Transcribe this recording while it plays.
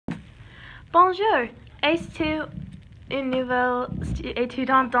Bonjour, es-tu une nouvelle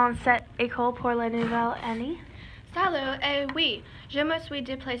étudiante dans cette école pour la nouvelle année? Salut, oui, je me suis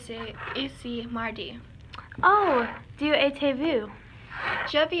déplacée ici mardi. Oh, d'où étais-vous?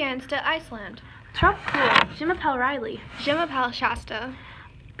 Je viens de Iceland. Trop cool, je m'appelle Riley. Je m'appelle Shasta.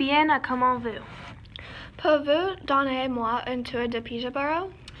 Bien, comment vous? Pouvez-vous donner-moi un tour de Peterborough?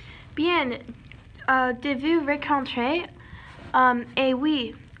 Bien, de vous rencontrer? Et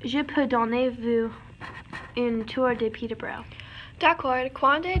oui, je peux donner-vous un tour de Peterborough. D'accord,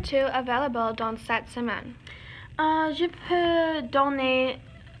 quand es-tu available dans cette semaine? Je peux donner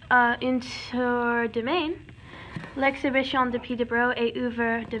un tour demain. L'exhibition de Peterborough est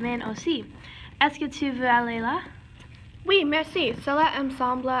ouverte demain aussi. Est-ce que tu veux aller là? Oui, merci, cela me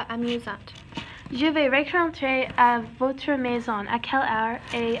semble amusant. Je vais rentrer à votre maison. À quelle heure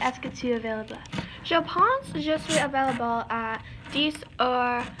et est-ce que tu es available? Je pense que je suis available à 10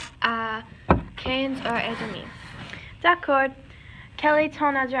 heures à 15 heures et demie. D'accord. Quelle est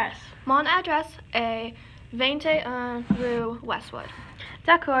ton adresse? Mon adresse est 21 rue Westwood.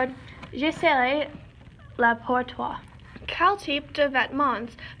 D'accord. Je serai là pour toi. Quel type de vêtements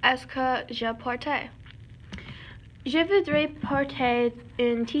est-ce que je portais? Je voudrais porter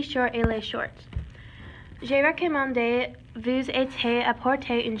un t-shirt et les shorts. J'ai recommandé vous aider à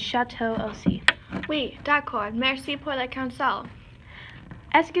porter un château aussi. Oui, d'accord. Merci pour le conseil.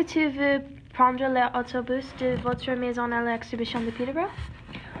 Est-ce que tu veux prendre l'autobus de votre maison à l'exhibition de Peterborough?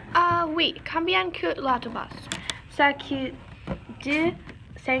 Oui. Combien coûte l'autobus? Ça coûte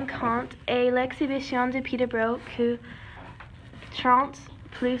 2,50 et l'exhibition de Peterborough coûte 30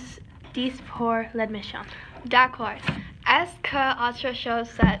 plus 10 pour l'admission. D'accord. Est-ce que autre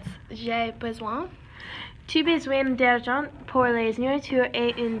chose j'ai besoin? Tu as besoin d'argent pour les nourritures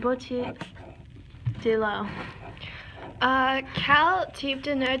et une bouteille de l'eau. Quel type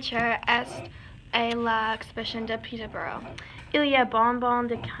de nourriture est l'exhibition de Peterborough? Il y a bonbons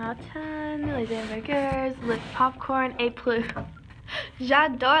de cotton, les hamburgers, le popcorn et plus.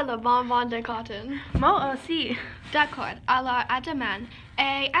 J'adore le bonbon de cotton. Moi aussi. D'accord. Alors, à demain.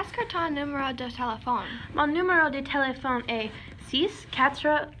 Et est-ce que ton numéro de téléphone? Mon numéro de téléphone est 6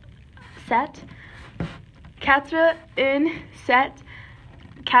 4 7 4 1 7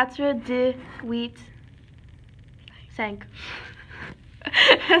 4 2 8 5.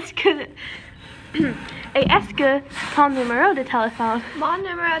 Est-ce que ton numéro de téléphone? Mon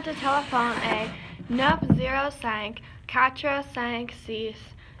numéro de téléphone est 905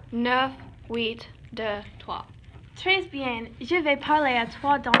 456 9823. Très bien. Je vais parler à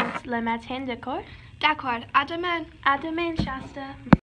toi dans le matin, d'accord? D'accord. À demain. À demain, Shasta.